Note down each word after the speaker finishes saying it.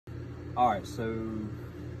Alright, so the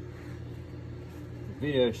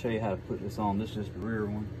video will show you how to put this on. This is just the rear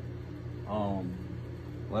one.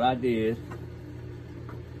 What I did,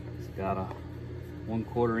 it's got a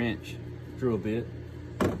 1/4 inch drill bit,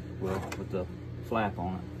 well, with the flap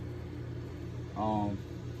on it.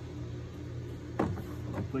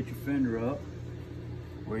 Put your fender up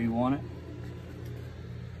where you want it.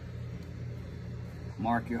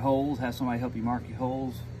 Mark your holes, have somebody help you mark your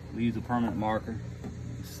holes. We use a permanent marker.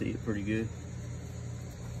 You can see it pretty good.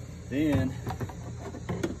 Then,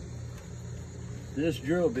 this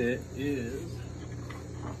drill bit is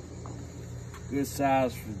good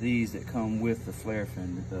size for these that come with the flare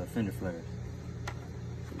fender, the fender flares.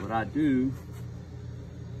 So what I do,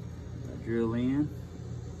 I drill in,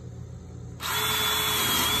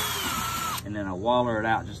 and then I waller it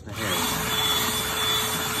out just a hair.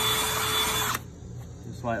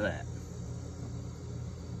 Just like that.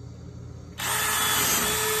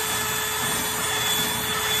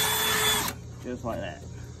 Just like that.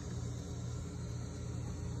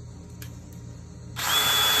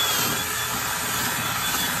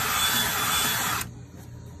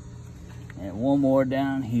 And one more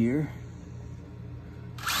down here.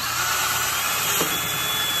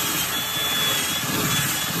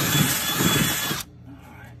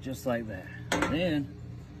 Just like that. Then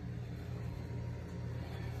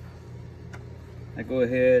I go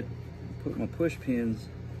ahead and put my push pins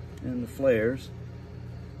in the flares.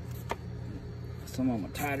 Some of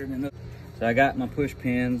them are tighter than others. So I got my push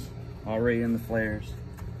pins already in the flares.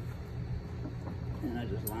 And I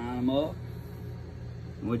just line them up.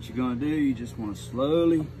 And what you're gonna do, you just wanna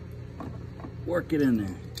slowly work it in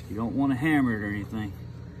there. You don't wanna hammer it or anything.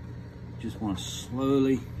 You just wanna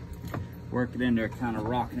slowly work it in there, kind of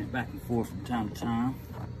rocking it back and forth from time to time.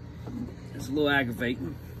 It's a little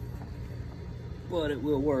aggravating, but it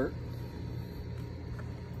will work.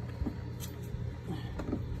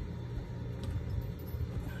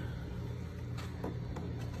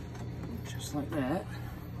 Just like that.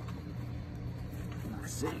 Like I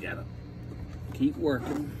said, you gotta keep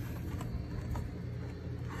working.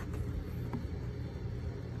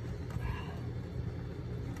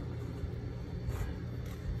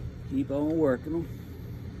 Keep on working them.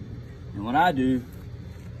 And what I do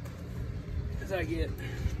is I get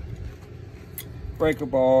breaker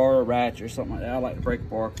bar or ratchet or something like that. I like the breaker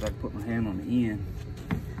bar because I can put my hand on the end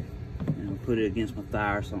and I'll put it against my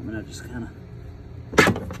thigh or something. And I just kind of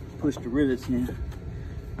push the rivets in.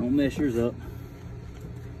 Don't mess yours up.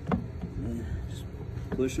 And just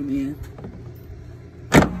push them in.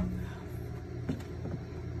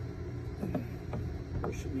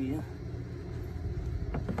 Push them in.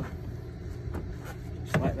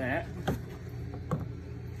 Like that.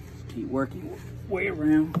 Just keep working your way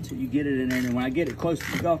around until you get it in there. And when I get it close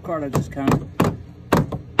to the golf cart, I just kind of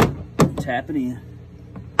tap it in.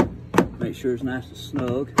 Make sure it's nice and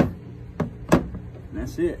snug. And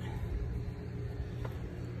that's it.